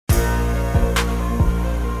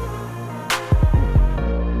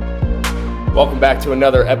Welcome back to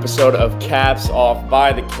another episode of Caps Off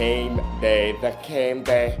by the Game Day. The Game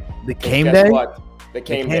Day. The Game Day? What? The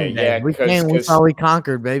Game Day. Yeah, we came. We thought we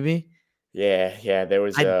conquered, baby. Yeah. There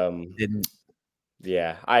was I didn't.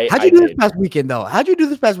 Yeah, How'd I you do did. this past weekend, though? How'd you do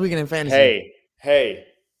this past weekend in fantasy? Hey.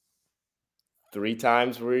 3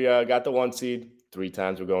 times we got the 1 seed. 3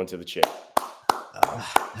 times we're going to the chip.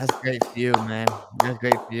 That's great for you, man. That's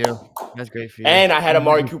great for you. And I had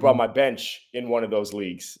Amari Cooper on my bench in one of those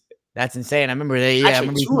leagues. That's insane. I remember they. Yeah, Actually, I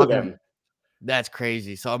remember 2 of them. That's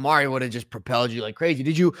crazy. So Amari would have just propelled you like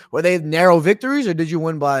crazy. Were they narrow victories or did you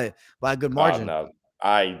win by a good margin? No.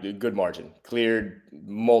 Good margin. Cleared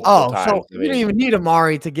multiple times. So you didn't even need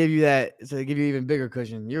Amari to give you that, to give you even bigger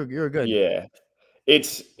cushion. You're good. Yeah.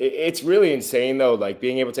 It's really insane though, like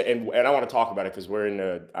being able to, and I want to talk about it because we're in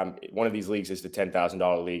one of these leagues is the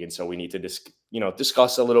 $10,000 league, and so we need to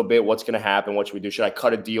discuss a little bit what's going to happen. What should we do? Should I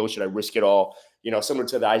cut a deal? Should I risk it all? Similar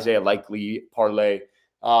to the Isaiah Likely parlay.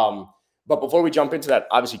 But before we jump into that,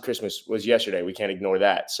 obviously Christmas was yesterday. We can't ignore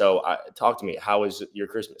that. So talk to me. How was your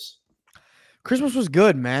Christmas? Christmas was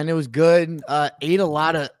good, man. It was good. Ate a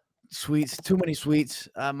lot of sweets, too many sweets.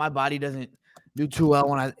 My body doesn't do too well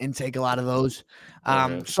when I intake a lot of those.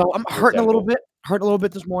 So I'm hurting a little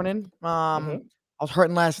bit this morning. I was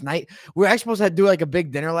hurting last night. We were actually supposed to do like a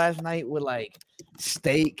big dinner last night with like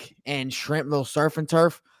steak and shrimp, little surf and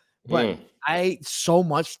turf. But I ate so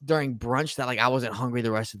much during brunch that like I wasn't hungry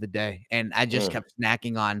the rest of the day. And I just kept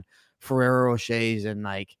snacking on Ferrero Rochers and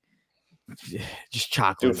like just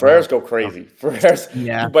chocolate. Dude, Ferreros go crazy. Ferreros,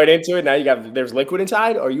 yeah. You bite into it, now there's liquid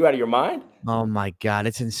inside. Are you out of your mind? Oh my God,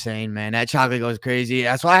 it's insane, man. That chocolate goes crazy.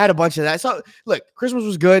 So I had a bunch of that. So look, Christmas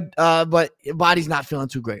was good, but your body's not feeling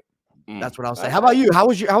too great. That's what I'll say. How about you? How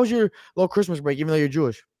was your little Christmas break, even though you're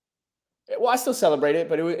Jewish? Well, I still celebrate it,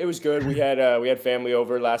 but it was good. We had family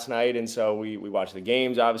over last night, and so we watched the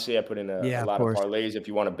games. Obviously, I put in a lot of parlays. If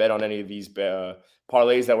you want to bet on any of these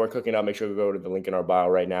parlays that we're cooking up, make sure to go to the link in our bio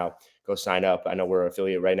right now. Go sign up. I know we're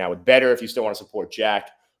affiliated right now with Better. If you still want to support Jack,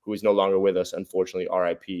 who is no longer with us, unfortunately,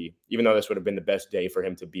 RIP. Even though this would have been the best day for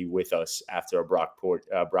him to be with us after a Brock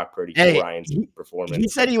Purdy Ryan's performance. He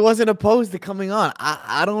said he wasn't opposed to coming on.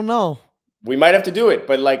 I don't know. We might have to do it,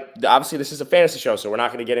 but like obviously this is a fantasy show, so we're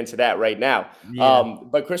not going to get into that right now. Yeah.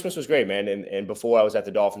 But Christmas was great, man. And before I was at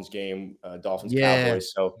the Dolphins game,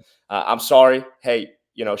 Cowboys. So I'm sorry. Hey,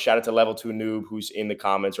 shout out to Level 2 Noob who's in the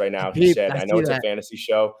comments right now. He said, I know it's a fantasy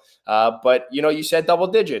show, but you said double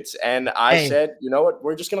digits, and I said, you know what,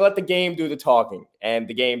 we're just gonna let the game do the talking, and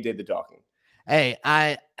the game did the talking. Hey,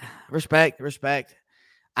 I respect.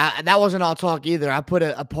 That wasn't all talk either. I put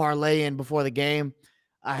a parlay in before the game.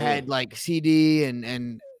 I had like CD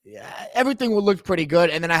and everything looked pretty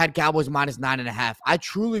good. And then I had Cowboys minus 9.5. I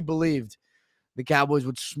truly believed the Cowboys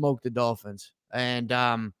would smoke the Dolphins. And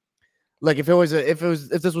look, if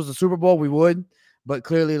this was a Super Bowl, we would. But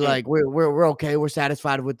clearly, like we're okay. We're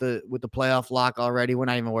satisfied with the playoff lock already. We're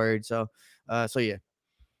not even worried. So yeah.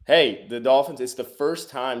 Hey, the Dolphins. It's the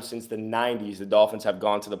first time since the 90s the Dolphins have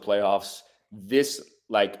gone to the playoffs this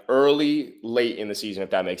like late in the season, if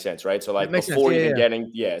that makes sense, right? So like before even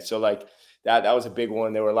getting, so like that was a big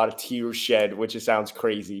one. There were a lot of tears shed, which sounds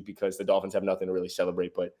crazy because the Dolphins have nothing to really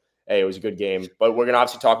celebrate, but hey, it was a good game. But we're going to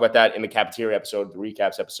obviously talk about that in the cafeteria episode, the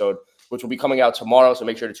recaps episode, which will be coming out tomorrow. So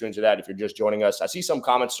make sure to tune into that if you're just joining us. I see some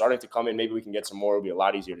comments starting to come in. Maybe we can get some more. It'll be a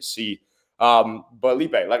lot easier to see. But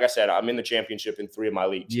Lipe, like I said, I'm in the championship in 3 of my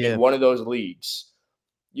leagues. In one of those leagues,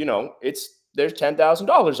 there's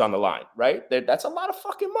 $10,000 on the line, right? That's a lot of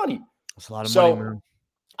fucking money. That's a lot of money, man.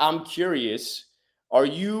 I'm curious, are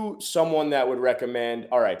you someone that would recommend,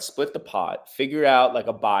 all right, split the pot, figure out like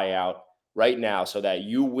a buyout right now so that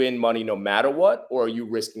you win money no matter what, or are you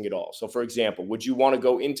risking it all? So for example, would you want to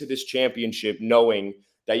go into this championship knowing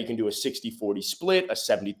that you can do a 60-40 split, a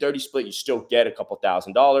 70-30 split, you still get a couple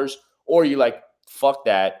 $1,000, or are you like, fuck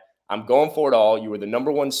that, I'm going for it all. You were the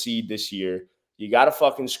number 1 seed this year. You got a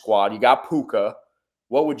fucking squad. You got Puka.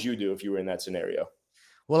 What would you do if you were in that scenario?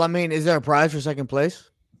 Well, I mean, is there a prize for second place?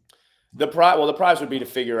 The prize would be to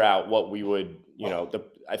figure out what we would,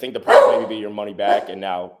 I think the prize maybe be your money back. And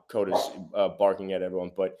now Coda's barking at everyone.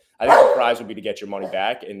 But I think the prize would be to get your money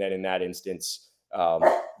back. And then in that instance,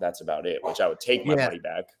 that's about it, which I would take my money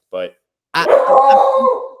back. But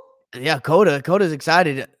Coda's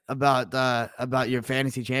excited about your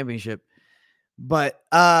fantasy championship. But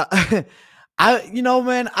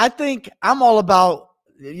I think I'm all about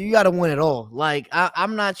you got to win it all. Like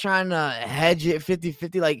I'm not trying to hedge it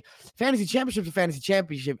 50-50. Like fantasy championship to fantasy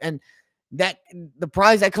championship, and that the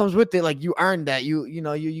prize that comes with it, like you earned that.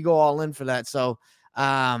 You go all in for that. So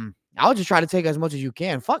I would just try to take as much as you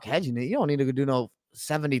can. Fuck hedging it. You don't need to do no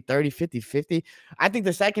 70-30, 50-50. I think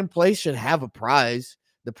the second place should have a prize.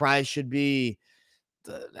 The prize should be,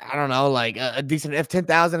 I don't know, like a decent, if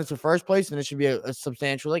 10,000 is for first place, then it should be a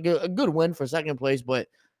substantial, like a good win for second place. But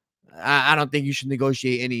I don't think you should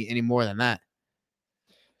negotiate any more than that.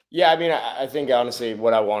 Yeah, I mean, I think honestly,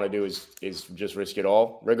 what I want to do is just risk it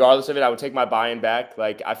all. Regardless of it, I would take my buy-in back.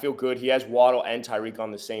 Like, I feel good. He has Waddle and Tyreek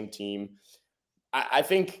on the same team. I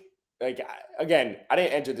think, like, again, I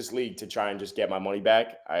didn't enter this league to try and just get my money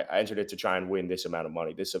back. I entered it to try and win this amount of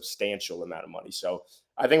money, this substantial amount of money. So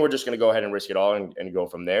I think we're just going to go ahead and risk it all and go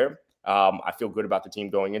from there. I feel good about the team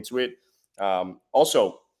going into it.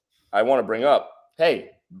 Also, I want to bring up,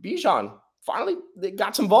 hey, Bijan finally they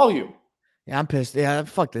got some volume. Yeah, I'm pissed. Yeah,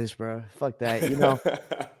 fuck this, bro. Fuck that. You know,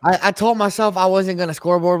 I told myself I wasn't going to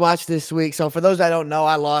scoreboard watch this week. So for those that don't know,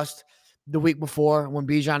 I lost the week before when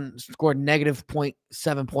Bijan scored negative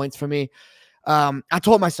 0.7 points for me. I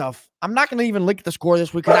told myself I'm not going to even look at the score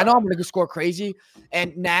this week because I know I'm going to score crazy.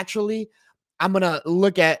 And naturally, I'm going to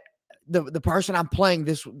look at the person I'm playing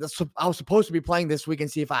I was supposed to be playing this week and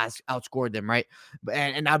see if I outscored them, right?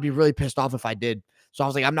 And I'd be really pissed off if I did. So I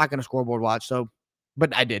was like, I'm not going to scoreboard watch.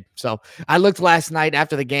 But I did. So I looked last night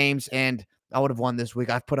after the games, and I would have won this week.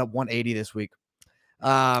 I've put up 180 this week. Hey,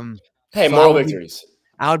 so moral victories.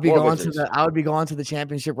 I would be going to the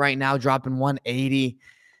championship right now, dropping 180.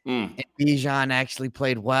 And Bijan actually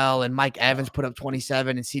played well, and Mike Evans put up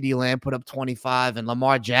 27, and CeeDee Lamb put up 25, and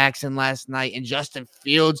Lamar Jackson last night, and Justin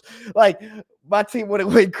Fields. Like, my team would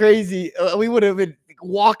have went crazy. We would have been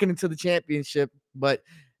walking into the championship, but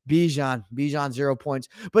Bijan 0 points.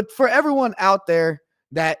 But for everyone out there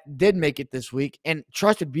that did make it this week and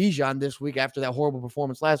trusted Bijan this week after that horrible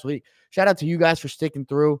performance last week, shout out to you guys for sticking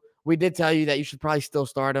through. We did tell you that you should probably still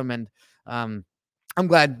start him, and I'm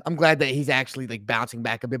glad that he's actually like bouncing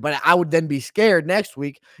back a bit. But I would then be scared next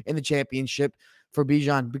week in the championship for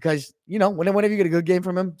Bijan because, you know, whenever you get a good game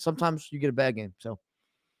from him, sometimes you get a bad game. So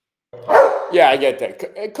yeah, I get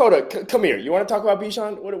that. Coda, come here. You want to talk about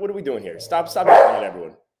Bijan? What are we doing here? Stop yelling at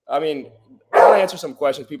everyone. I mean, I want to answer some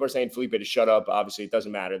questions. People are saying Felipe to shut up. Obviously, it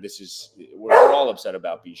doesn't matter. We're all upset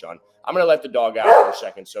about Bijan. I'm going to let the dog out for a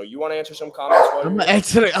second. So you want to answer some comments? I'll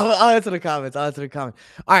answer the comments.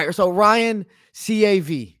 All right. So Ryan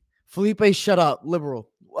CAV, Felipe, shut up, liberal.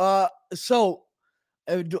 Do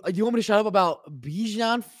you want me to shut up about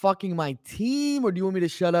Bijan fucking my team, or do you want me to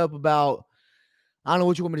shut up about? I don't know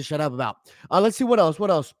what you want me to shut up about. Let's see what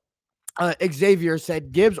else. Xavier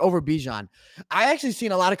said Gibbs over Bijan. I actually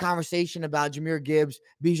seen a lot of conversation about Jahmyr Gibbs,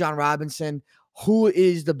 Bijan Robinson, who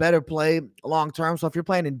is the better play long term. So if you're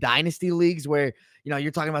playing in dynasty leagues where, you know,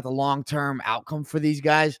 you're talking about the long term outcome for these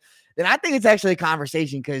guys, then I think it's actually a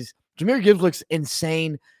conversation because Jahmyr Gibbs looks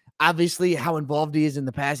insane. Obviously, how involved he is in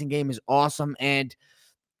the passing game is awesome, and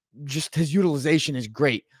just his utilization is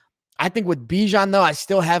great. I think with Bijan, though, I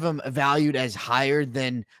still have him valued as higher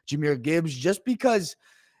than Jahmyr Gibbs just because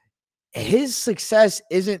his success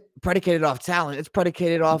isn't predicated off talent. It's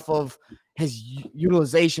predicated off of his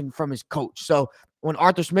utilization from his coach. So when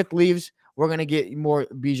Arthur Smith leaves, we're going to get more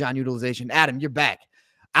Bijan utilization. Adam, you're back.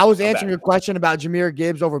 I was answering your question about Jahmyr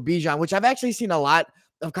Gibbs over Bijan, which I've actually seen a lot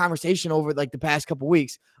of conversation over like the past couple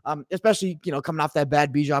weeks, especially, you know, coming off that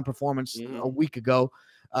bad Bijan performance a week ago.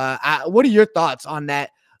 What are your thoughts on that?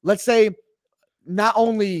 Let's say not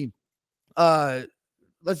only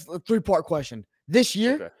let's three-part question. This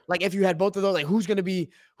year, like if you had both of those, like who's going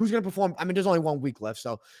to perform? I mean, there's only 1 week left.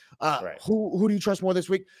 So who do you trust more this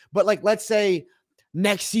week? But like, let's say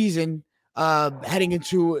next season, heading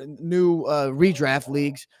into new redraft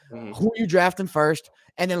leagues, who are you drafting first?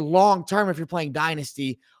 And then long-term, if you're playing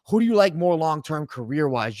dynasty, who do you like more long-term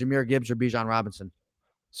career-wise, Jahmyr Gibbs or Bijan Robinson?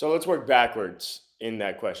 So let's work backwards in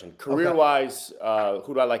that question. Career-wise,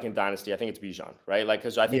 who do I like in Dynasty? I think it's Bijan, right? Like,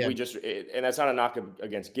 because I think and that's not a knock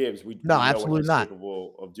against Gibbs. We know what he's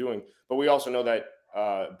capable of doing. But we also know that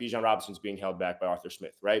Bijan Robinson's being held back by Arthur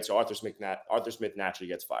Smith, right? So Arthur Smith naturally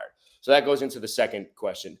gets fired. So that goes into the second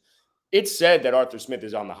question. It's said that Arthur Smith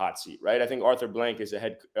is on the hot seat, right? I think Arthur Blank is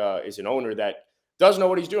an owner that does know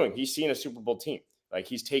what he's doing. He's seen a Super Bowl team. Like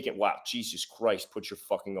he's taken, wow, Jesus Christ, put your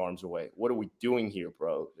fucking arms away. What are we doing here,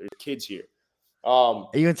 bro? There's kids here. Are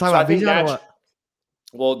you going to talk about Bijan or what?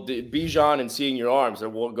 Well, Bijan and seeing your arms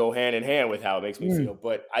will go hand in hand with how it makes me feel.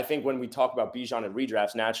 But I think when we talk about Bijan and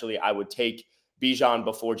redrafts, naturally, I would take Bijan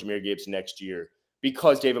before Jahmyr Gibbs next year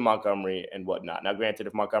because David Montgomery and whatnot. Now, granted,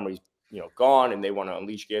 if Montgomery's gone and they want to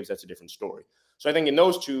unleash Gibbs, that's a different story. So I think in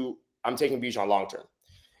those two, I'm taking Bijan long term.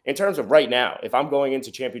 In terms of right now, if I'm going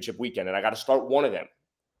into championship weekend and I got to start one of them,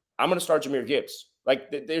 I'm going to start Jahmyr Gibbs.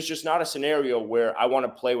 Like, there's just not a scenario where I want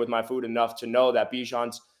to play with my food enough to know that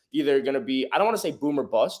Bijan's, either going to be, I don't want to say boom or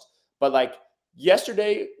bust, but like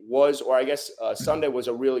yesterday was, or I guess Sunday was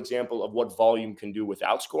a real example of what volume can do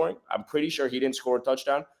without scoring. I'm pretty sure he didn't score a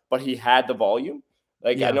touchdown, but he had the volume.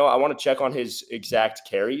 Like I Yeah. know I want to check on his exact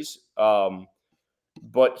carries.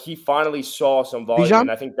 But he finally saw some volume, Bijan?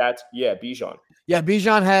 and I think that's Bijan. Yeah,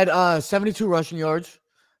 Bijan had 72 rushing yards,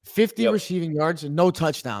 50 Yep. receiving yards, and no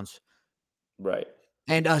touchdowns. Right.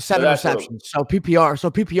 And So 7 that's what. receptions. So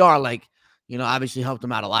PPR, like, obviously helped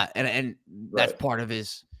him out a lot. And that's Right. part of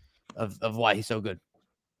his of why he's so good.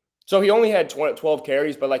 So he only had 12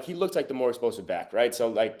 carries, but like he looked like the more explosive back, right? So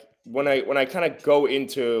like when I kind of go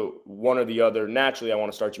into one or the other, naturally I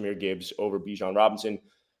want to start Jahmyr Gibbs over Bijan Robinson.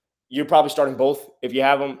 You're probably starting both if you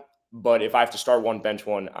have them. But if I have to start one, bench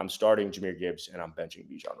one, I'm starting Jahmyr Gibbs and I'm benching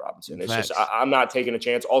Bijan Robinson. It's just Facts. I'm not taking a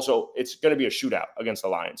chance. Also, it's going to be a shootout against the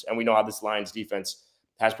Lions, and we know how this Lions defense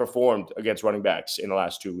has performed against running backs in the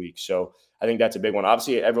last 2 weeks. So I think that's a big one.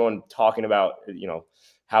 Obviously, everyone talking about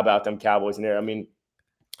how about them Cowboys in there. I mean,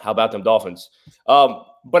 how about them Dolphins?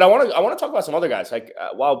 But I want to talk about some other guys. Like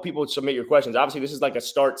while people submit your questions, obviously this is like a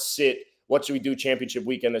start sit. What should we do championship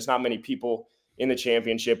weekend? There's not many people in the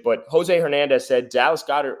championship, but Jose Hernandez said Dallas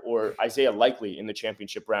Goedert or Isaiah Likely in the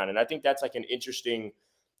championship round, and I think that's like an interesting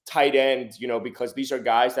tight end, because these are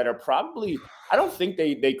guys that are probably, I don't think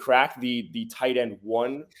they crack the tight end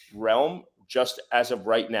one realm just as of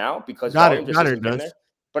right now because volume just Goddard isn't getting there. does.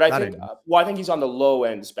 But I Goddard think, does. I think he's on the low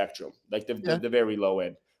end spectrum, like the Yeah. very low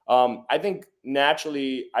end. I think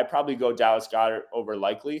naturally I probably go Dallas Goedert over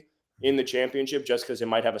Likely in the championship just because it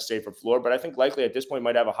might have a safer floor. But I think Likely at this point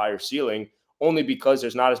might have a higher ceiling only because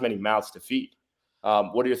there's not as many mouths to feed.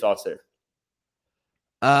 What are your thoughts there?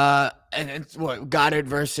 And it's what Goddard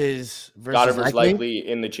versus Goddard versus Likely. Likely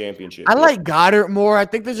in the championship. I like Goddard more. I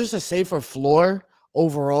think there's just a safer floor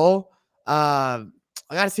overall. I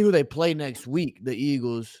got to see who they play next week. The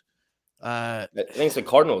Eagles. I think it's the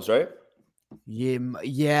Cardinals, right?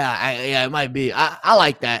 Yeah, it might be. I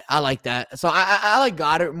like that. I like that. So I like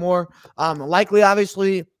Goddard more. Likely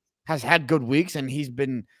obviously has had good weeks, and he's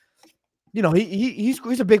been,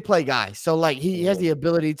 he's a big play guy. So like he has the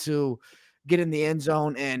ability to get in the end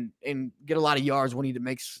zone and get a lot of yards when he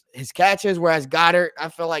makes his catches. Whereas Goddard, I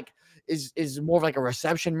feel like is more of like a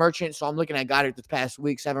reception merchant. So I'm looking at Goddard this past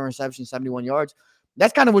week, 7 receptions, 71 yards.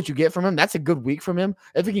 That's kind of what you get from him. That's a good week from him.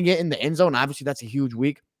 If he can get in the end zone, obviously that's a huge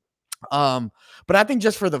week. But I think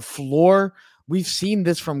just for the floor, we've seen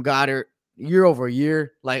this from Goddard year over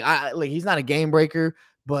year. Like he's not a game breaker,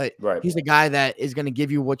 but he's a guy that is going to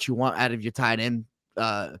give you what you want out of your tight end,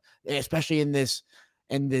 especially in this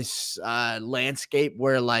landscape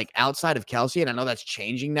where like outside of Kelsey, and I know that's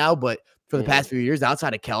changing now, but for the past few years,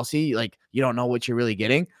 outside of Kelsey, like you don't know what you're really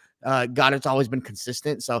getting. Goddard's always been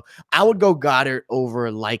consistent, so I would go Goddard over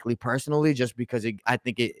Likely personally, just because I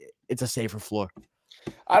think it's a safer floor.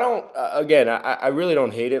 I don't, again, I really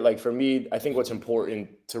don't hate it. Like for me, I think what's important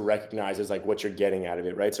to recognize is like what you're getting out of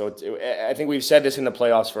it, right? So I think we've said this in the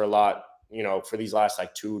playoffs for a lot, for these last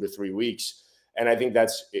like 2 to 3 weeks. And I think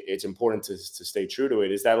it's important to stay true to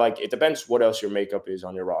it, is that like, it depends what else your makeup is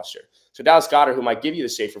on your roster. So Dallas Goedert, who might give you the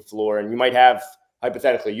safer floor, and you might have,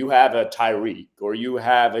 hypothetically, you have a Tyreek or you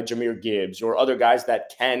have a Jahmyr Gibbs or other guys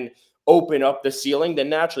that can open up the ceiling, then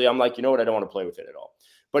naturally I'm like, you know what, I don't want to play with it at all.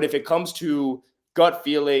 But if it comes to gut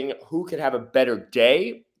feeling, who could have a better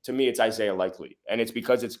day? To me, it's Isaiah Likely. And it's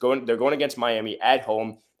because they're going against Miami at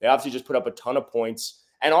home. They obviously just put up a ton of points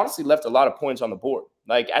and honestly left a lot of points on the board.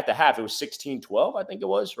 Like at the half, it was 16-12, I think it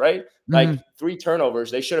was, right? Like 3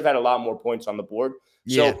 turnovers. They should have had a lot more points on the board.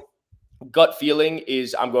 Yeah. So gut feeling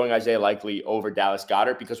is I'm going Isaiah Likely over Dallas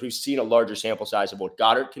Goedert because we've seen a larger sample size of what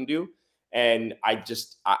Goddard can do. And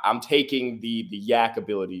I'm taking the yak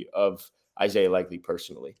ability of Isaiah Likely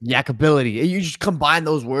personally. Yakability. You just combine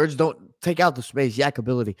those words. Don't take out the space.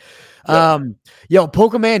 Yakability. Yo,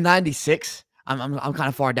 Pokemon 96. I'm kind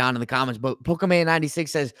of far down in the comments, but Pokemon 96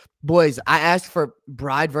 says, boys, I asked for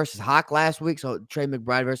Bride versus Hawk last week. So Trey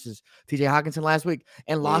McBride versus TJ Hawkinson last week,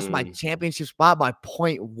 and lost my championship spot by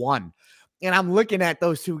 0.1. And I'm looking at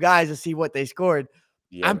those two guys to see what they scored.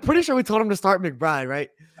 Yep. I'm pretty sure we told him to start McBride, right?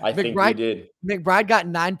 I think we did. McBride got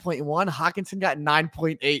 9.1. Hawkinson got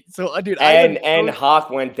 9.8. So, dude, and Hawk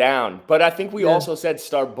went down, but I think we also said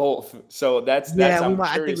start both. So that's I'm curious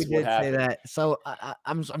I think we did happened. say that. So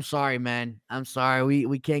I'm sorry, man. I'm sorry.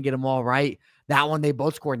 We can't get them all right. That one they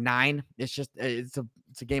both scored 9. It's just it's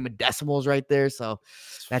a game of decimals right there. So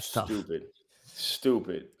that's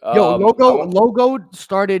Stupid. Yo, Logo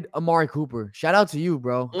started Amari Cooper. Shout out to you,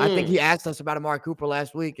 bro. I think he asked us about Amari Cooper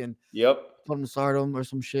last week and told him to start him or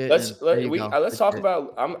some shit. Let's talk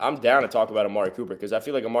about. I'm down to talk about Amari Cooper because I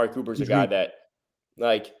feel like Amari Cooper is a guy that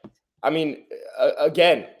Like, I mean,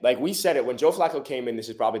 again, like we said it when Joe Flacco came in, this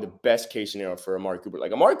is probably the best case scenario for Amari Cooper.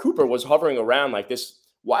 Like Amari Cooper was hovering around like this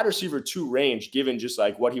wide receiver 2 range, given just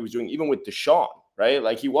like what he was doing, even with Deshaun, right?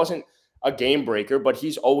 Like he wasn't a game breaker, but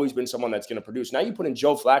he's always been someone that's going to produce. Now you put in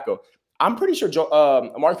Joe Flacco. I'm pretty sure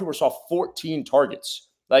Amari Cooper saw 14 targets.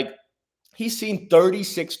 Like he's seen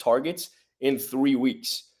 36 targets in 3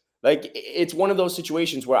 weeks. Like it's one of those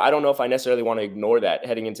situations where I don't know if I necessarily want to ignore that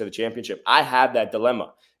heading into the championship. I have that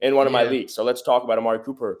dilemma in one of my leagues. So let's talk about Amari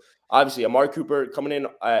Cooper. Obviously, Amari Cooper coming in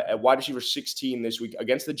at wide receiver 16 this week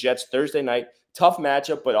against the Jets Thursday night. Tough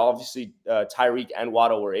matchup, but obviously Tyreek and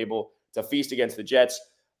Waddle were able to feast against the Jets.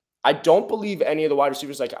 I don't believe any of the wide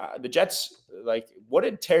receivers, like the Jets, like what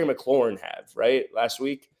did Terry McLaurin have, right, last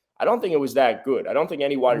week? I don't think it was that good. I don't think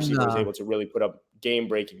any wide receiver was able to really put up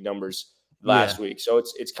game-breaking numbers last week. So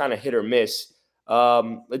it's kind of hit or miss.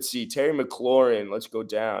 Let's see. Terry McLaurin, let's go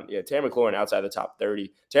down. Yeah, Terry McLaurin outside the top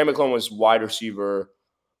 30. Terry McLaurin was wide receiver.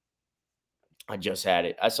 I just had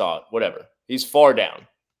it. I saw it. Whatever. He's far down.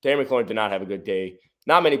 Terry McLaurin did not have a good day.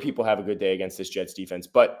 Not many people have a good day against this Jets defense.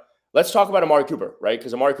 But let's talk about Amari Cooper, right?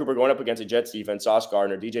 Because Amari Cooper going up against a Jets defense, Sauce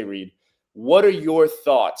Gardner, DJ Reed. What are your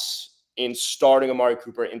thoughts in starting Amari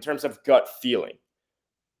Cooper in terms of gut feeling?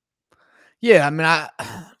 Yeah,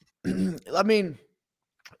 I mean,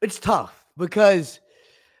 it's tough because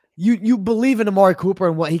you believe in Amari Cooper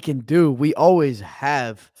and what he can do. We always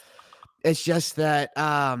have. It's just that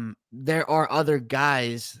there are other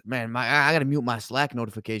guys. Man, I gotta mute my Slack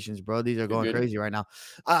notifications, bro. These are going crazy right now.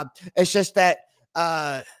 It's just that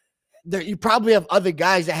you probably have other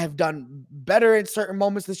guys that have done better in certain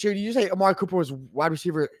moments this year. Did you say Amari Cooper was wide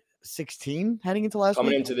receiver 16 heading into last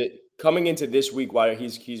week? Coming into this week, while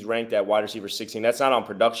he's ranked at wide receiver 16. That's not on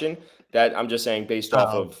production. That I'm just saying based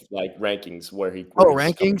off of like rankings where he's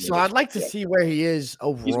rankings. So I'd like to see where he is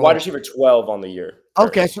overall. He's wide receiver 12 on the year.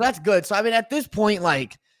 Okay, so that's good. So I mean, at this point,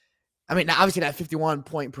 like, I mean, obviously that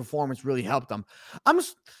 51-point performance really helped him. I'm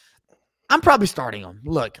probably starting him.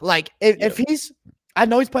 Look, like if he's, I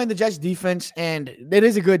know he's playing the Jets defense, and it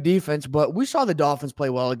is a good defense, but we saw the Dolphins play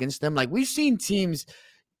well against them. Like we've seen teams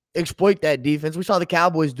exploit that defense. We saw the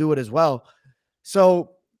Cowboys do it as well.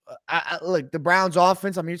 So, look, the Browns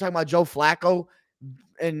offense, I mean, you're talking about Joe Flacco,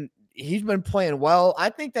 and he's been playing well. I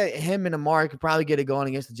think that him and Amari could probably get it going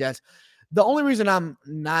against the Jets. The only reason I'm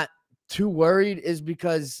not too worried is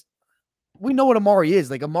because we know what Amari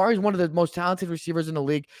is. Like, Amari is one of the most talented receivers in the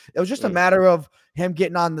league. It was just a matter of him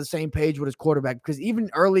getting on the same page with his quarterback, because even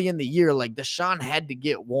early in the year, like, Deshaun had to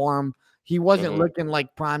get warm. He wasn't looking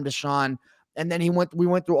like prime Deshaun. And then we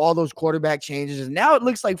went through all those quarterback changes, and now it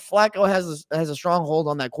looks like Flacco has a strong hold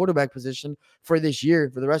on that quarterback position for this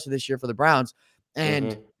year, for the rest of this year for the Browns.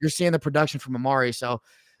 And you're seeing the production from Amari. So,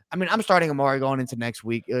 I mean, I'm starting Amari going into next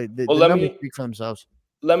week. The numbers speak for themselves.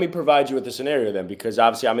 Let me provide you with the scenario then, because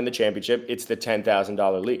obviously I'm in the championship. It's the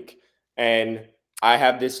 $10,000 league, and I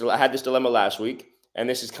had this dilemma last week, and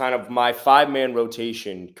this is kind of my 5-man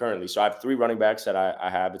rotation currently. So I have 3 running backs that I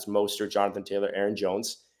have. It's Mostert, Jonathan Taylor, Aaron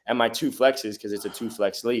Jones. And my 2 flexes, because it's a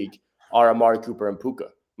 2-flex league, are Amari Cooper and Puka.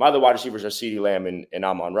 My other wide receivers are CeeDee Lamb and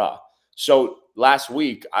Amon-Ra. So last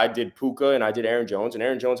week, I did Puka and I did Aaron Jones. And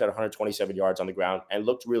Aaron Jones had 127 yards on the ground and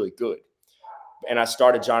looked really good. And I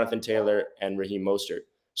started Jonathan Taylor and Raheem Mostert.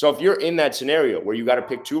 So if you're in that scenario where you got to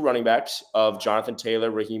pick 2 running backs of Jonathan Taylor,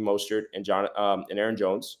 Raheem Mostert, and Aaron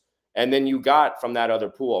Jones, and then you got from that other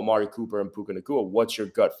pool Amari Cooper and Puka Nacua, what's your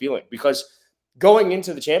gut feeling? Because going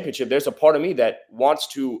into the championship, there's a part of me that wants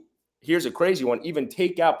to, here's a crazy one, even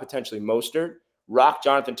take out potentially Mostert, rock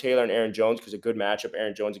Jonathan Taylor and Aaron Jones, because a good matchup,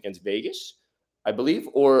 Aaron Jones against Vegas, I believe,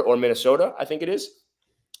 or Minnesota, I think it is.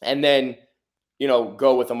 And then,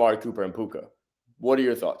 go with Amari Cooper and Puka. What are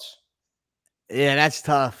your thoughts? Yeah, that's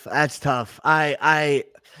tough. That's tough. I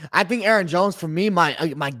think Aaron Jones, for me,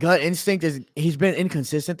 my gut instinct is he's been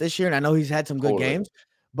inconsistent this year, and I know he's had some good games,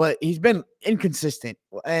 but he's been inconsistent.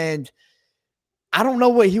 And I don't know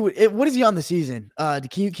what what is he on the season?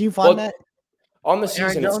 Can you find that? On the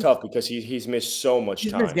season, it's tough because he's missed so much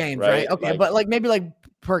time. He's missed games, right? Okay, but maybe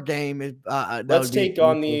per game. Let's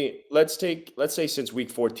say since week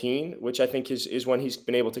 14, which I think is when he's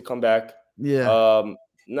been able to come back. Yeah.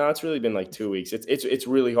 No, it's really been like 2 weeks. It's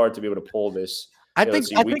really hard to be able to pull this. I think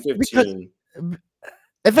week 15.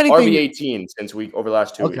 If anything, RB 18 since over the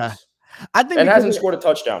last 2 weeks. I think, and hasn't scored a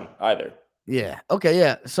touchdown either. Yeah. Okay.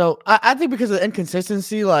 Yeah. So I think because of the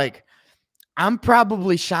inconsistency, like, I'm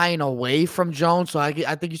probably shying away from Jones. So I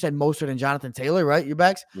think you said Mostert and Jonathan Taylor, right? Your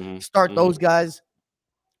backs. Start those guys.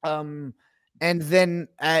 And then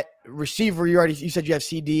at receiver, you said you have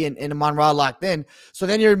CD and Amon-Ra locked in. So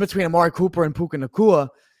then you're in between Amari Cooper and Puka Nacua.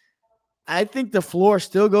 I think the floor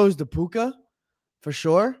still goes to Puka for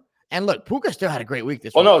sure. And look, Puka still had a great week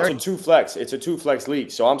this Well, week. no, it's a 2-flex. It's a 2-flex league,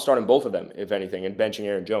 so I'm starting both of them, if anything, and benching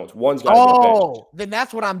Aaron Jones. One's got to get benched. Then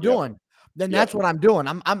that's what I'm Yep. doing. That's what I'm doing.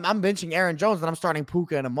 I'm benching Aaron Jones, and I'm starting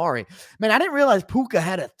Puka and Amari. Man, I didn't realize Puka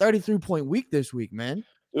had a 33-point week this week, man.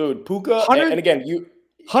 Dude, Puka, and again,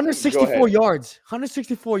 164 yards,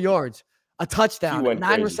 164 yards, a touchdown, 9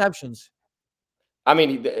 crazy. receptions. I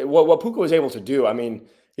mean, what Puka was able to do, I mean,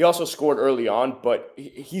 he also scored early on, but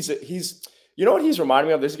he's you know what he's reminding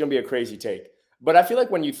me of? This is going to be a crazy take. But I feel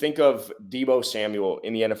like when you think of Deebo Samuel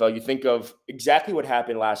in the NFL, you think of exactly what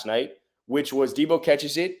happened last night, which was Deebo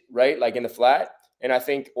catches it, right? Like in the flat. And I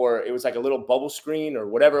think, or it was like a little bubble screen or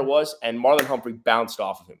whatever it was. And Marlon Humphrey bounced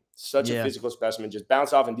off of him. Such a physical specimen, just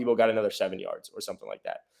bounced off and Deebo got another 7 yards or something like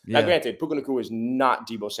that. Now, granted, Puka Nacua is not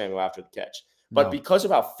Deebo Samuel after the catch. But because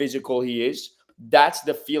of how physical he is, that's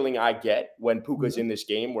the feeling I get when Puka's in this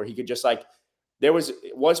game, where he could just like, there was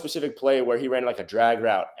one specific play where he ran like a drag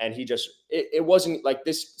route and he just, it wasn't like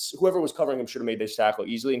this, whoever was covering him should have made this tackle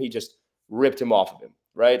easily and he just ripped him off of him,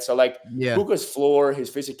 right? So like Puka's floor, his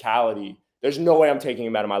physicality, there's no way I'm taking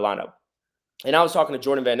him out of my lineup. And I was talking to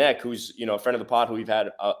Jordan Van Eck, who's, a friend of the pod who we've had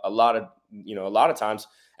a lot of times.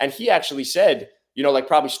 And he actually said, like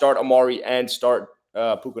probably start Amari and start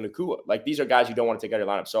Puka Nacua. Like these are guys you don't want to take out of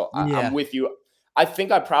your lineup. So I'm with you. I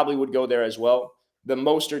think I probably would go there as well. The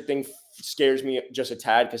Mostert thing scares me just a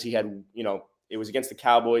tad because he had, it was against the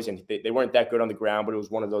Cowboys and they weren't that good on the ground, but it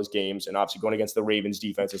was one of those games. And obviously going against the Ravens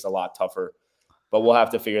defense is a lot tougher, but we'll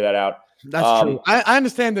have to figure that out. That's true. I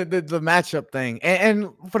understand the matchup thing.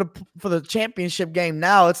 And for the championship game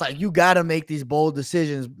now, it's like you got to make these bold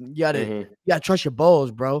decisions. You got to trust your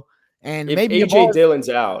balls, bro. And if maybe AJ Dillon's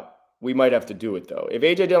out, we might have to do it though. If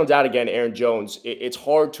AJ Dillon's out again, Aaron Jones, it's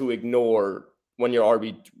hard to ignore when your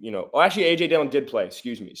RB, actually AJ Dillon did play,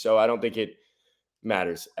 excuse me. So I don't think it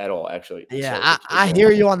matters at all, actually. Yeah, so I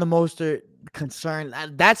hear you on the Mostert concern.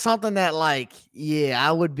 That's something that I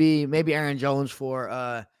would be maybe Aaron Jones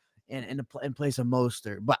for in place of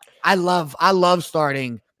Mostert. But I love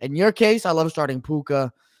starting, in your case, I love starting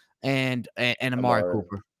Puka and Amari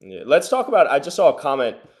Cooper. Yeah. Let's talk about, I just saw a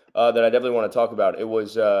comment that I definitely want to talk about. It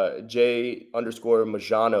was J_Majano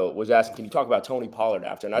was asking, can you talk about Tony Pollard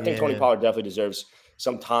after? And I think Tony Pollard definitely deserves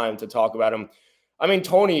some time to talk about him. I mean,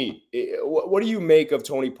 Tony, what do you make of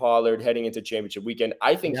Tony Pollard heading into championship weekend?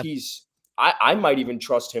 I think I might even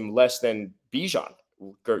trust him less than Bijan,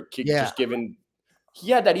 just given he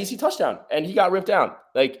had that easy touchdown and he got ripped down.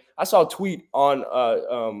 Like I saw a tweet on,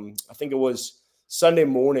 I think it was Sunday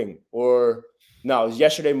morning it was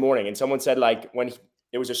yesterday morning. And someone said like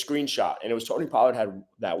it was a screenshot and it was Tony Pollard had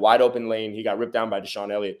that wide open lane. He got ripped down by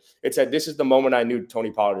Deshaun Elliott. It said, this is the moment I knew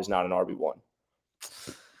Tony Pollard is not an RB1.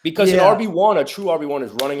 Because an RB1, a true RB1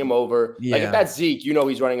 is running him over. Yeah. Like if that's Zeke,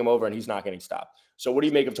 he's running him over and he's not getting stopped. So what do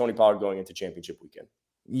you make of Tony Pollard going into championship weekend?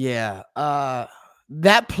 Yeah.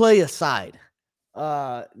 That play aside,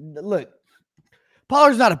 look,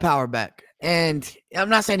 Pollard's not a power back. And I'm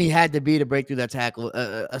not saying he had to be to break through that tackle.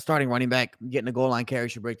 A starting running back getting a goal line carry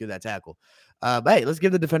should break through that tackle. But hey, let's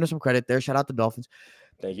give the defender some credit there. Shout out the Dolphins.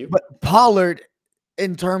 Thank you. But Pollard,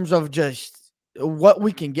 in terms of just what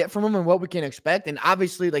we can get from him and what we can expect, and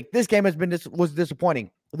obviously, like this game was disappointing.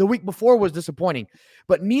 The week before was disappointing,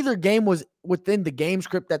 but neither game was within the game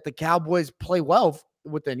script that the Cowboys play well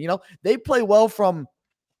within. They play well from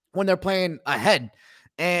when they're playing ahead,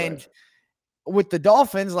 and with the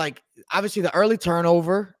Dolphins, like obviously the early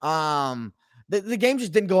turnover, the game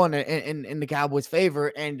just didn't go in the Cowboys' favor,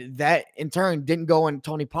 and that in turn didn't go in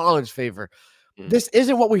Tony Pollard's favor. This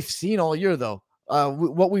isn't what we've seen all year, though.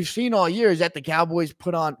 What we've seen all year is that the Cowboys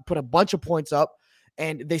put a bunch of points up,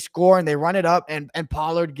 and they score and they run it up, and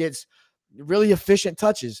Pollard gets really efficient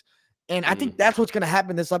touches. And I think that's what's going to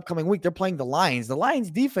happen this upcoming week. They're playing the Lions. The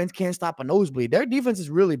Lions defense can't stop a nosebleed. Their defense is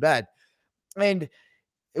really bad. And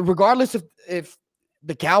regardless if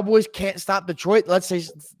the Cowboys can't stop Detroit, let's say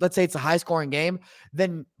it's a high scoring game,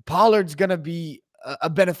 then Pollard's going to be a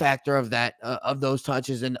benefactor of that, of those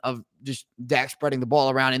touches and of just Dak spreading the ball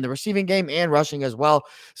around in the receiving game and rushing as well.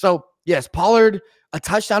 So yes, Pollard, a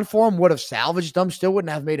touchdown for him would have salvaged them, still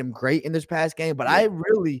wouldn't have made him great in this past game. But I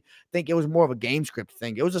really think it was more of a game script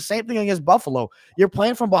thing. It was the same thing against Buffalo. You're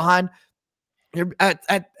playing from behind. You're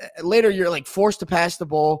later you're like forced to pass the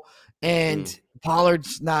ball, and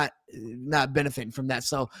Pollard's not benefiting from that.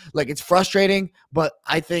 So like it's frustrating, but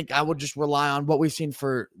I think I would just rely on what we've seen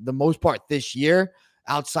for the most part this year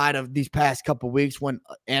outside of these past couple of weeks when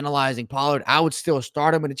analyzing Pollard. I would still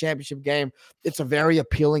start him in the championship game. It's a very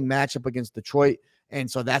appealing matchup against Detroit. And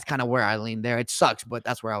so that's kind of where I lean there. It sucks, but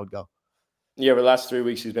that's where I would go. Yeah, the last 3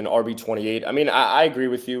 weeks he's been RB28. I mean, I agree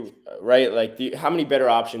with you, right? Like, how many better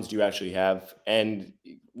options do you actually have? And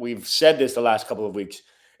we've said this the last couple of weeks.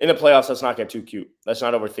 In the playoffs, let's not get too cute. Let's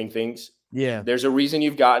not overthink things. Yeah. There's a reason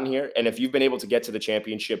you've gotten here. And if you've been able to get to the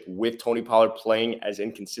championship with Tony Pollard playing as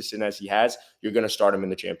inconsistent as he has, you're going to start him in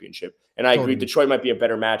the championship. And I agree, Totally. Detroit might be a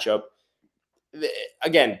better matchup.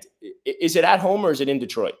 Again, is it at home or is it in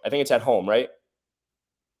Detroit? I think it's at home, right?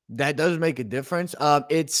 That does make a difference.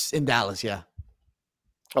 It's in Dallas, yeah.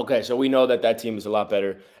 Okay, so we know that team is a lot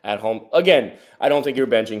better at home. Again, I don't think you're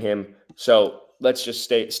benching him, so let's just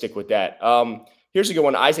stick with that. Here's a good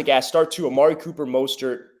one. Isaac asked, start two: Amari Cooper,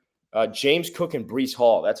 Mostert, James Cook, and Breece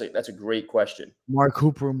Hall. That's a great question. Mark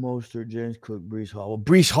Cooper, Mostert, James Cook, Breece Hall. Well,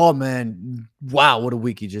 Breece Hall, man, wow, what a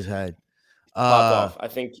week he just had. Popped off.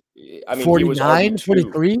 I mean, he was 49, RB2.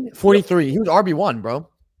 43, 43. Yep. He was RB1, bro.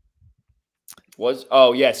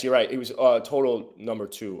 Oh, yes, you're right. He was total number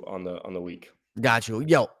 2 on the week. Got you.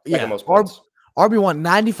 Yo, Second most points. RB1,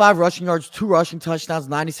 95 rushing yards, 2 rushing touchdowns,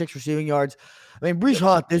 96 receiving yards. I mean, Breece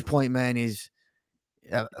Hall at this point, man, is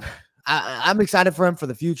I'm excited for him for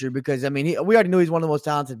the future because, I mean, we already knew he's one of the most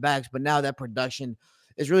talented backs, but now that production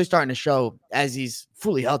is really starting to show as he's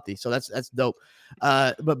fully healthy. So that's dope.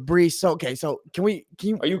 But Breece, so can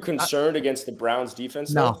you are you concerned against the Browns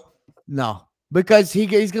defense? No, because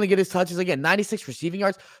he's going to get his touches again. 96 receiving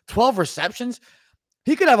yards, 12 receptions.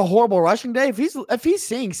 He could have a horrible rushing day if he's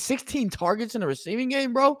seeing 16 targets in a receiving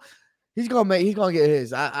game, bro. He's gonna get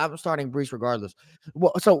his. I'm starting Breece regardless.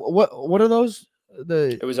 So what are those?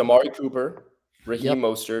 It was Amari Cooper, Raheem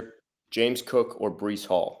Mostert, James Cook, or Breece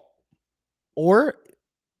Hall. Or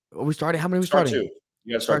are we starting? How many are we starting? 2.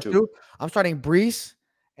 You got to start 2. I'm starting Breece,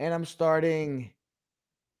 and I'm starting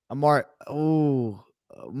Amari. Oh,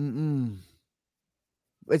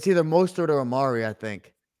 it's either Mostert or Amari, I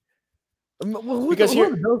think. Who are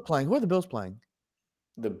the Bills playing? Who are the Bills playing?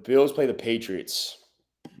 The Bills play the Patriots.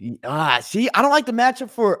 See, I don't like the matchup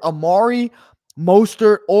for Amari,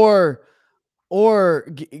 Mostert, or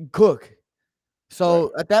Cook.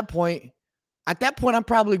 So at that point, I'm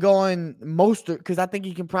probably going Mostert because I think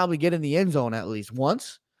he can probably get in the end zone at least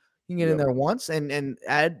once. He can get in there once and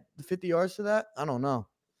add 50 yards to that. I don't know.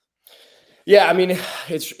 Yeah, I mean,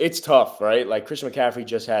 it's tough, right? Like Christian McCaffrey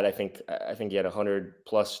just had, I think he had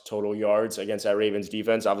 100+ total yards against that Ravens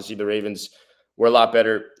defense. Obviously, the Ravens were a lot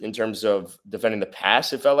better in terms of defending the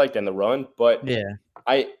pass, it felt like, than the run. But yeah,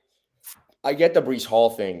 I get the Breece Hall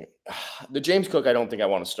thing. The James Cook, I don't think I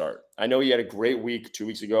want to start. I know he had a great week 2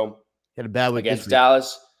 weeks ago. He had a bad week against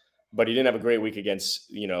Dallas, but he didn't have a great week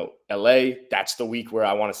against, LA. That's the week where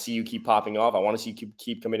I want to see you keep popping off. I want to see you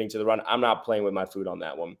keep committing to the run. I'm not playing with my food on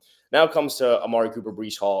that one. Now it comes to Amari Cooper,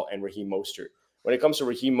 Breece Hall, and Raheem Mostert. When it comes to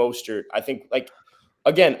Raheem Mostert, I think,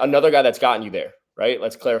 again, another guy that's gotten you there, right?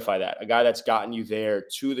 Let's clarify that. A guy that's gotten you there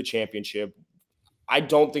to the championship. I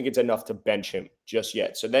don't think it's enough to bench him just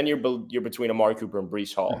yet. So then you're between Amari Cooper and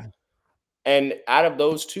Breece Hall. And out of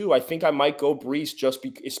those two, I think I might go Breece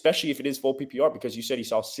especially if it is full PPR, because you said he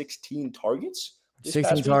saw 16 targets.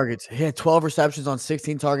 16 targets. He had 12 receptions on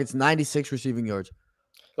 16 targets, 96 receiving yards.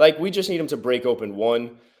 We just need him to break open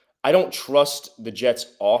one. I don't trust the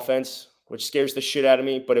Jets' offense, which scares the shit out of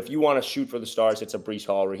me. But if you want to shoot for the stars, it's a Breece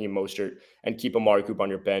Hall, Raheem Mostert, and keep Amari Cooper on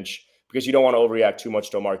your bench because you don't want to overreact too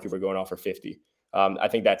much to Amari Cooper going off for 50. I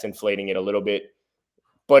think that's inflating it a little bit.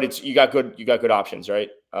 But you got good options, right?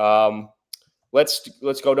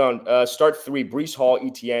 Let's go down. Start 3: Breece Hall,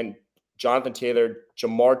 ETN, Jonathan Taylor,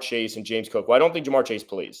 Jamar Chase, and James Cook. Well, I don't think Jamar Chase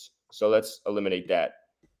plays, so let's eliminate that.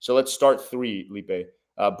 So let's start 3, Lipe.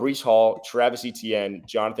 Breece Hall, Travis Etienne,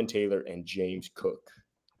 Jonathan Taylor, and James Cook.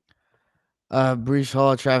 Breece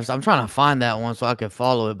Hall, Travis. I'm trying to find that one so I can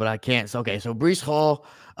follow it, but I can't. So Breece Hall,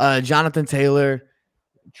 Jonathan Taylor,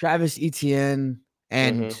 Travis Etienne,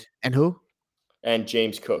 and who? And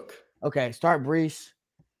James Cook. Okay, start Breece,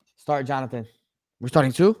 start Jonathan. We're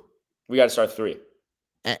starting 2? We got to start 3.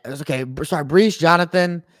 Okay, start Breece,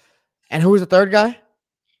 Jonathan, and who was the third guy?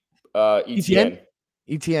 Etienne.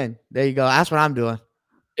 Etienne. There you go. That's what I'm doing.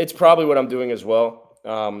 It's probably what I'm doing as well.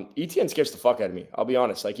 Etienne scares the fuck out of me. I'll be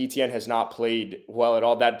honest. Etienne has not played well at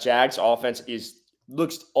all. That Jags offense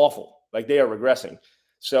looks awful. They are regressing.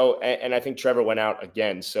 So, and I think Trevor went out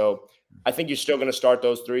again. So I think you're still going to start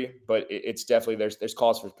those 3, but it's definitely, there's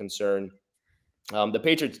cause for concern. The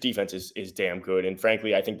Patriots defense is damn good. And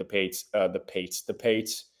frankly, I think the Pates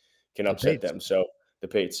can upset them. So the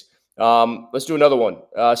Pates. Let's do another one.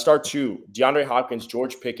 Start 2: DeAndre Hopkins,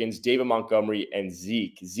 George Pickens, David Montgomery, and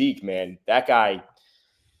Zeke. Zeke, man, that guy,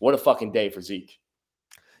 what a fucking day for Zeke.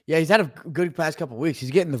 Yeah, he's had a good past couple of weeks. He's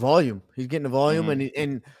getting the volume.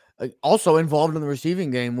 And also involved in the receiving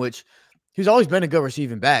game, which He's always been a good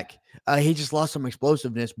receiving back. He just lost some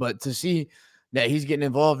explosiveness, but to see that he's getting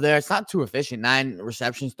involved there, it's not too efficient. 9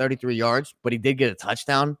 receptions, 33 yards, but he did get a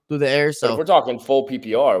touchdown through the air. But if So we're talking full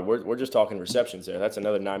PPR, we're just talking receptions there. That's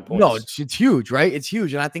another 9 no, points. it's huge, right? It's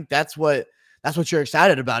huge, and I think that's what you're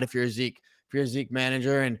excited about if you're a Zeke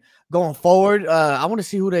manager and going forward. I want to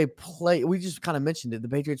see who they play. We just kind of mentioned it. The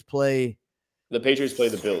Patriots play the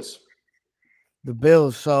Bills. The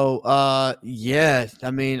Bills. So, yeah,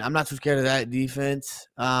 I mean, I'm not too scared of that defense.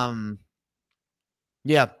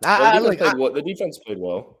 Yeah, Well, the defense played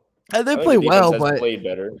well. They I think the play defense well, has but played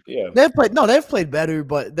better. Yeah. they've played better,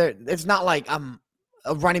 but it's not like I'm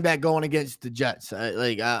a running back going against the Jets.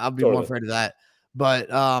 I'll be more Totally. afraid of that. But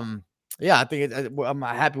yeah, I think I'm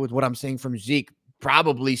happy with what I'm seeing from Zeke.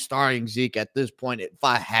 Probably starting Zeke at this point if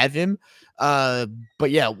I have him. But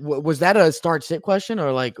yeah, was that a start sit question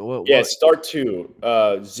or like what? Yeah, start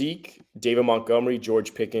 2. Zeke, David Montgomery,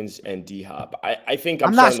 George Pickens, and D-Hop. I think I'm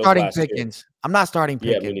I'm not starting those starting last 2. Pickens. I'm not starting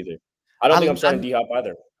Yeah, me Pickens. neither. I don't think I'm starting D-Hop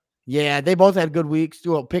either. Yeah, they both had good weeks.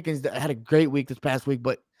 Well, Pickens had a great week this past week,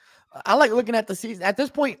 but I like looking at the season. At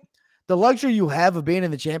this point, the luxury you have of being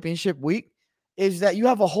in the championship week is that you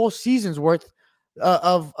have a whole season's worth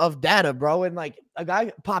of data, bro. And like a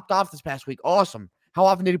guy popped off this past week. Awesome. How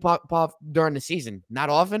often did he pop off during the season? Not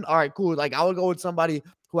often. All right, cool. Like I would go with somebody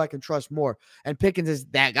who I can trust more. And Pickens is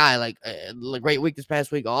that guy. Like a great week this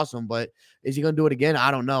past week. Awesome. But is he going to do it again?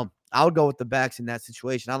 I don't know. I would go with the backs in that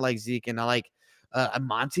situation. I like Zeke and I like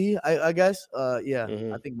Monty, I guess. Yeah,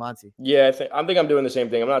 I think Monty. Yeah, I think I'm doing the same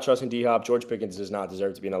thing. I'm not trusting D-Hop. George Pickens does not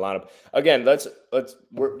deserve to be in the lineup. Again, this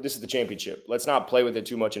is the championship. Let's not play with it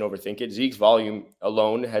too much and overthink it. Zeke's volume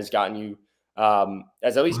alone has gotten you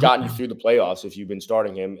has at least gotten you through the playoffs if you've been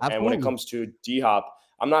starting him. Absolutely. And when it comes to D-Hop,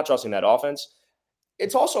 I'm not trusting that offense.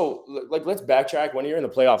 It's also like, let's backtrack. When you're in the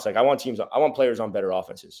playoffs, like I want players on better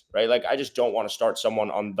offenses, right? Like I just don't want to start someone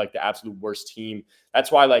on like the absolute worst team.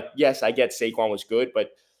 That's why, like, yes, I get Saquon was good,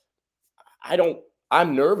 but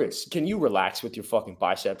I'm nervous. Can you relax with your fucking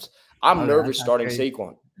biceps? I'm Okay, nervous that's starting crazy.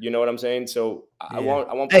 Saquon. You know what I'm saying? So I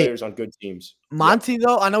Yeah. want Hey, players on good teams. Yeah. Monty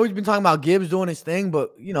though, I know he's been talking about Gibbs doing his thing,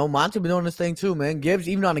 but Monty been doing his thing too, man. Gibbs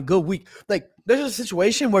even on a good week, like there's a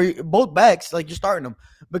situation where both backs, like you're starting them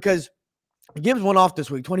because Gibbs went off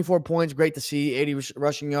this week, 24 points, great to see, 80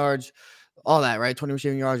 rushing yards, all that, right? 20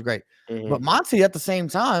 receiving yards, great. But Monty at the same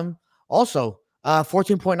time also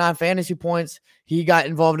 14.9 fantasy points. He got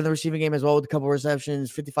involved in the receiving game as well with a couple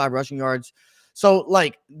receptions, 55 rushing yards. So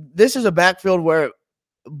like this is a backfield where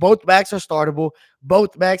both backs are startable,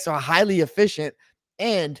 both backs are highly efficient,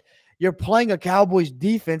 and you're playing a Cowboys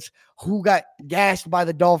defense who got gashed by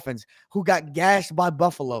the Dolphins, who got gashed by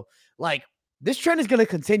Buffalo. Like this trend is going to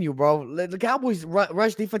continue, bro. The Cowboys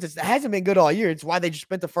rush defense hasn't been good all year. It's why they just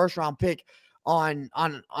spent the first round pick on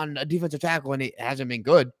a defensive tackle, and it hasn't been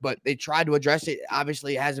good. But they tried to address it.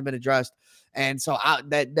 Obviously, it hasn't been addressed. And so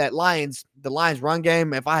the Lions run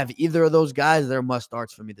game. If I have either of those guys, they're must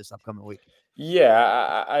starts for me this upcoming week.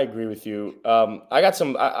 Yeah, I agree with you. I got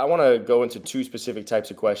some. I want to go into 2 specific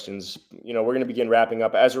types of questions. We're going to begin wrapping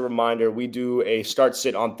up. As a reminder, we do a start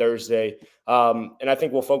sit on Thursday, and I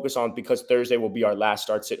think we'll focus on because Thursday will be our last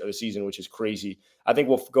start sit of the season, which is crazy. I think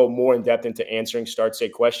we'll go more in depth into answering start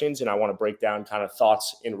sit questions, and I want to break down kind of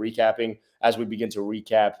thoughts in recapping as we begin to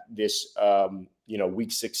recap this,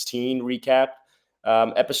 week 16 recap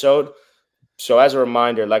episode. So as a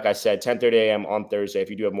reminder, like I said, 10:30 a.m. on Thursday,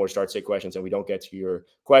 if you do have more start sit questions and we don't get to your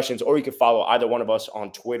questions, or you can follow either one of us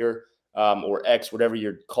on Twitter or X, whatever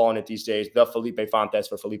you're calling it these days, the Felipe Fontes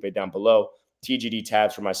for Felipe down below, TGD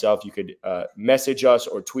tabs for myself. You could message us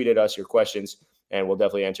or tweet at us your questions, and we'll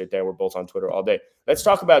definitely answer it there. We're both on Twitter all day. Let's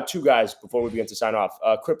talk about 2 guys before we begin to sign off.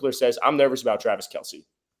 Crippler says, I'm nervous about Travis Kelce.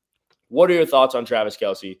 What are your thoughts on Travis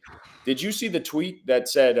Kelce? Did you see the tweet that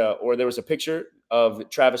said, or there was a picture of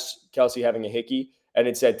Travis Kelce having a hickey, and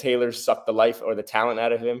it said Taylor sucked the life or the talent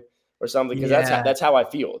out of him or something? Because that's how I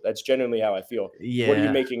feel. That's genuinely how I feel. Yeah. What are you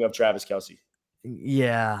making of Travis Kelce?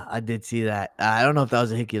 Yeah, I did see that. I don't know if that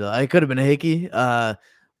was a hickey though. It could have been a hickey. But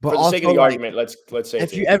for the sake of the argument, let's say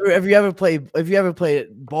if you ever play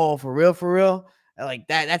ball for real, like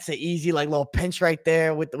that's an easy like little pinch right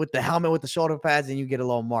there with the helmet with the shoulder pads, and you get a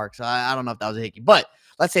little mark. So I don't know if that was a hickey, but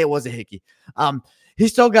let's say it was a hickey. He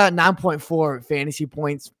still got 9.4 fantasy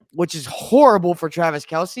points, which is horrible for Travis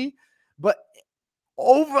Kelce. But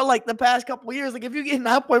over like the past couple of years, like if you get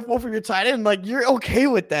 9.4 for your tight end, like you're okay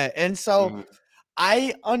with that. And so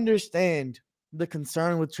I understand the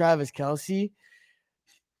concern with Travis Kelce.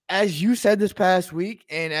 As you said this past week,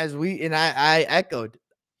 and I echoed,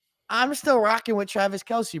 I'm still rocking with Travis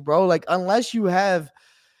Kelce, bro. Like, unless you have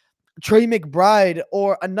Trey McBride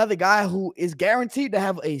or another guy who is guaranteed to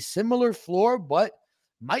have a similar floor, but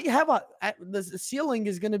might have the ceiling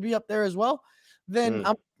is going to be up there as well, then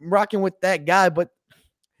I'm rocking with that guy. But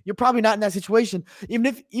you're probably not in that situation. Even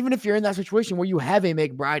if you're in that situation where you have a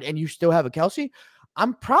McBride and you still have a Kelsey,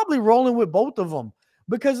 I'm probably rolling with both of them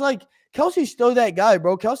because like Kelsey's still that guy,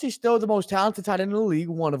 bro. Kelsey's still the most talented tight end in the league,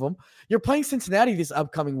 one of them. You're playing Cincinnati this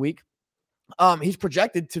upcoming week. He's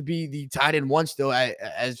projected to be the tight end one still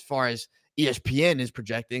as far as ESPN is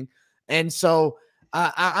projecting. And so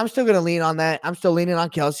I'm still going to lean on that. I'm still leaning on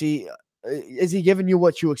Kelsey. Is he giving you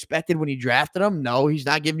what you expected when you drafted him? No, he's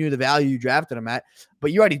not giving you the value you drafted him at,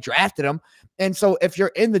 but you already drafted him. And so if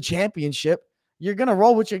you're in the championship, you're going to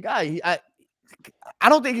roll with your guy. I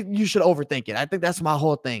don't think you should overthink it. I think that's my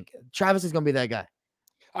whole thing. Travis is going to be that guy.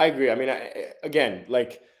 I agree. I mean, again,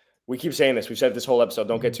 like we keep saying this. We've said this whole episode,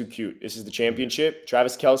 don't get too cute. This is the championship.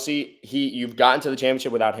 Travis Kelce, you've gotten to the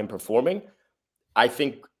championship without him performing. I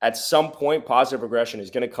think at some point, positive regression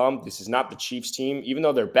is going to come. This is not the Chiefs team. Even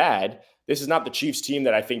though they're bad, this is not the Chiefs team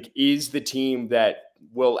that I think is the team that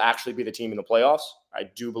will actually be the team in the playoffs. I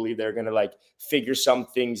do believe they're going to like figure some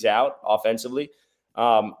things out offensively.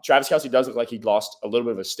 Travis Kelce does look like he lost a little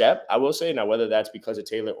bit of a step, I will say. Now, whether that's because of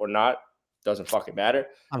Taylor or not, doesn't fucking matter.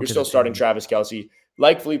 You're still starting Travis Kelce.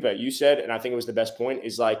 Like Felipe, you said, and I think it was the best point,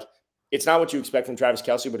 is like, it's not what you expect from Travis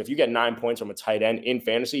Kelce, but if you get 9 points from a tight end in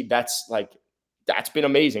fantasy, that's been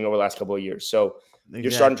amazing over the last couple of years. So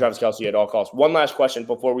You're starting Travis Kelce at all costs. One last question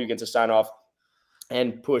before we get to sign off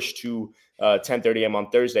and push to 10:30 a.m. on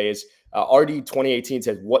Thursday is RD 2018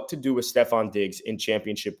 says, what to do with Stephon Diggs in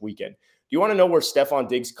championship weekend? Do you want to know where Stephon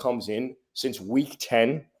Diggs comes in since week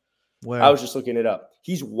 10? Where? I was just looking it up.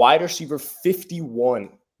 He's wide receiver 51.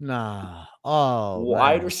 Nah.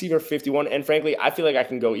 Wide receiver 51. And frankly, I feel like I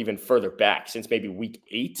can go even further back since maybe week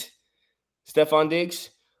 8. Stephon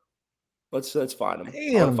Diggs. Let's find him.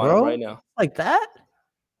 Damn, find him right now. Like that?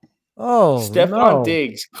 Oh, Stephon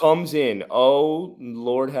Diggs comes in. Oh,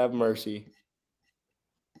 Lord have mercy.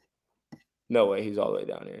 No way. He's all the way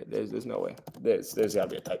down here. There's no way. There's got to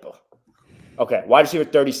be a typo. Okay. Wide receiver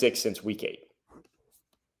 36 since week 8.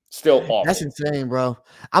 Still awful. That's insane, bro.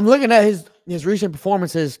 I'm looking at his recent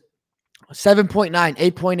performances. 7.9,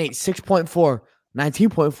 8.8, 6.4, 19.4,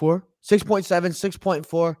 6.7,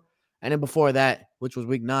 6.4. And then before that, which was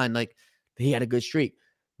week 9, like he had a good streak.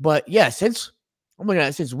 But yeah, since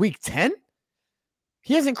week 10,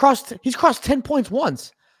 he's crossed 10 points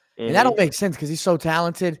once. Mm-hmm. And that don't make sense because he's so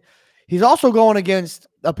talented. He's also going against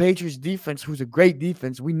a Patriots defense who's a great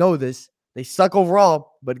defense. We know this. They suck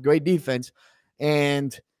overall, but great defense.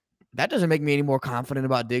 And that doesn't make me any more confident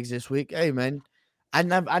about Diggs this week. Hey, man, I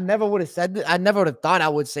never would have said this. I never would have thought I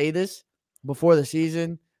would say this before the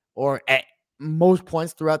season or at most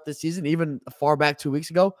points throughout the season, even far back 2 weeks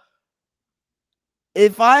ago.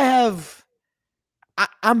 If I'm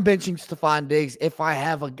benching Stephon Diggs if I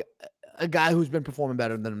have a guy who's been performing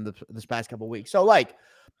better than him this past couple of weeks. So, like,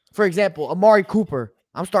 for example, Amari Cooper,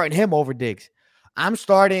 I'm starting him over Diggs.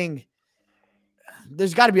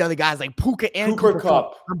 There's got to be other guys like Puka and Cooper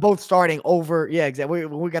Kupp. I'm both starting over. Yeah, exactly.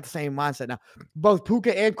 We got the same mindset now. Both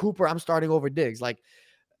Puka and Cooper, I'm starting over Diggs. Like,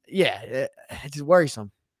 yeah, it's just worrisome.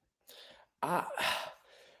 I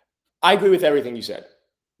agree with everything you said.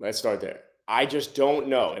 Let's start there. I just don't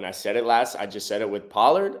know. And I said it I just said it with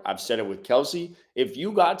Pollard. I've said it with Kelce. If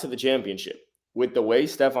you got to the championship with the way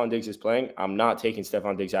Stephon Diggs is playing, I'm not taking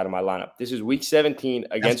Stephon Diggs out of my lineup. This is week 17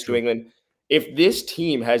 against New England. If this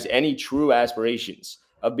team has any true aspirations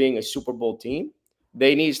of being a Super Bowl team,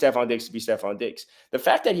 they need Stephon Diggs to be Stephon Diggs. The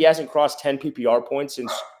fact that he hasn't crossed 10 PPR points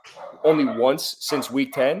only once since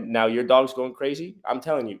week 10, now your dog's going crazy. I'm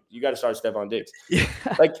telling you, you got to start Stephon Diggs. Yeah.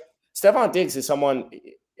 Like, Stephon Diggs is someone,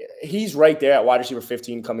 he's right there at wide receiver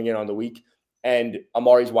 15 coming in on the week, and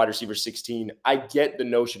Amari's wide receiver 16. I get the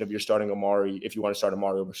notion of you're starting Amari if you want to start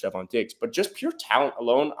Amari over Stephon Diggs, but just pure talent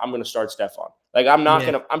alone, I'm going to start Stephon. Like, I'm not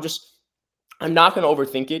going to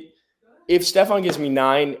overthink it. If Stephon gives me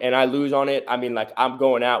 9 and I lose on it, I mean, like, I'm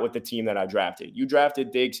going out with the team that I drafted. You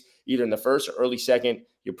drafted Diggs either in the first or early second.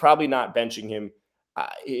 You're probably not benching him.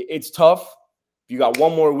 It's tough. If you got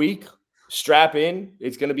one more week, strap in.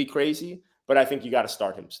 It's going to be crazy, but I think you got to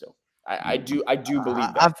start him still. I do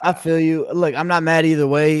believe that. I feel you. Look, I'm not mad either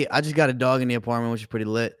way. I just got a dog in the apartment, which is pretty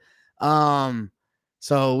lit.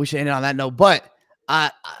 So we should end it on that note. But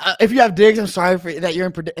if you have Diggs, I'm sorry for that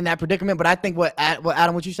you're in that predicament. But I think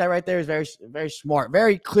what you said right there is very, very smart,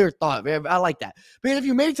 very clear thought. I like that. Because if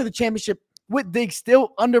you made it to the championship with Diggs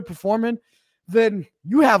still underperforming, then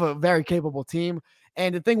you have a very capable team.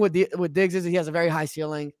 And the thing with Diggs is he has a very high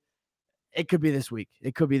ceiling. it could be this week.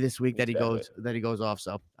 It could be this week that he goes off.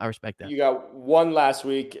 So I respect that. You got one last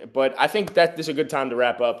week, but I think that this is a good time to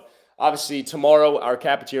wrap up. Obviously, tomorrow, our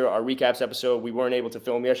Capeteer, our recaps episode, we weren't able to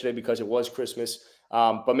film yesterday because it was Christmas.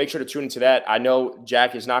 But make sure to tune into that. I know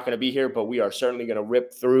Jack is not going to be here, but we are certainly going to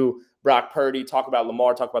rip through Brock Purdy, talk about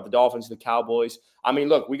Lamar, talk about the Dolphins, the Cowboys. I mean,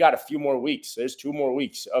 look, we got a few more weeks. There's 2 more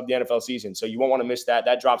weeks of the NFL season, so you won't want to miss that.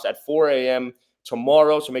 That drops at 4 a.m.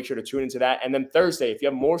 tomorrow, so make sure to tune into that. And then Thursday, if you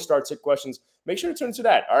have more start-sit questions, make sure to tune into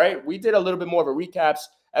that, all right? We did a little bit more of a recaps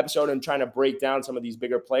episode and trying to break down some of these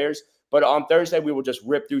bigger players. But on Thursday, we will just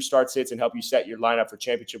rip through start-sits and help you set your lineup for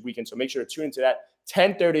championship weekend. So make sure to tune into that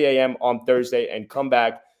 10:30 a.m. on Thursday and come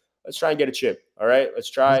back. Let's try and get a chip, all right?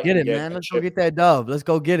 Let's get it, man. Let's go get that dub. Let's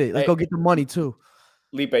go get it. Let's go get the money, too.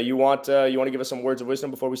 Lipe, you want to give us some words of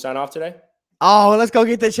wisdom before we sign off today? Oh, let's go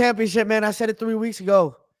get the championship, man. I said it 3 weeks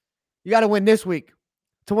ago. You got to win this week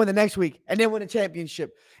to win the next week and then win a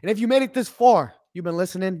championship. And if you made it this far, you've been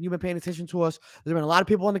listening, you've been paying attention to us. There's been a lot of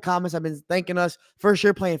people in the comments have been thanking us. First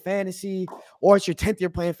year playing fantasy, or it's your 10th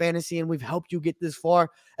year playing fantasy, and we've helped you get this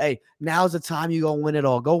far. Hey, now's the time you go win it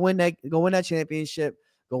all. Go win that championship.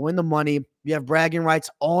 Go win the money. You have bragging rights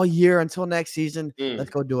all year until next season. Let's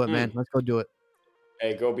go do it, man. Let's go do it.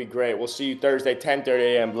 Hey, go be great. We'll see you Thursday,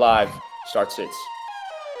 10:30 a.m. live. Start sits.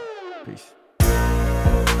 Peace.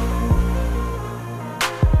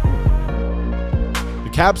 The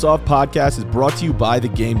Caps Off podcast is brought to you by The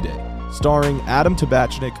Game Day, starring Adam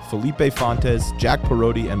Tabachnik, Felipe Fontes, Jack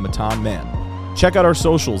Perotti, and Matan Mann. Check out our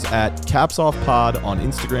socials at Caps Off Pod on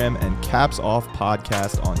Instagram and Caps Off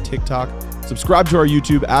Podcast on TikTok. Subscribe to our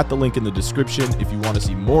YouTube at the link in the description if you want to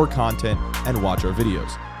see more content and watch our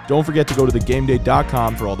videos. Don't forget to go to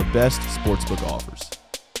thegameday.com for all the best sportsbook offers.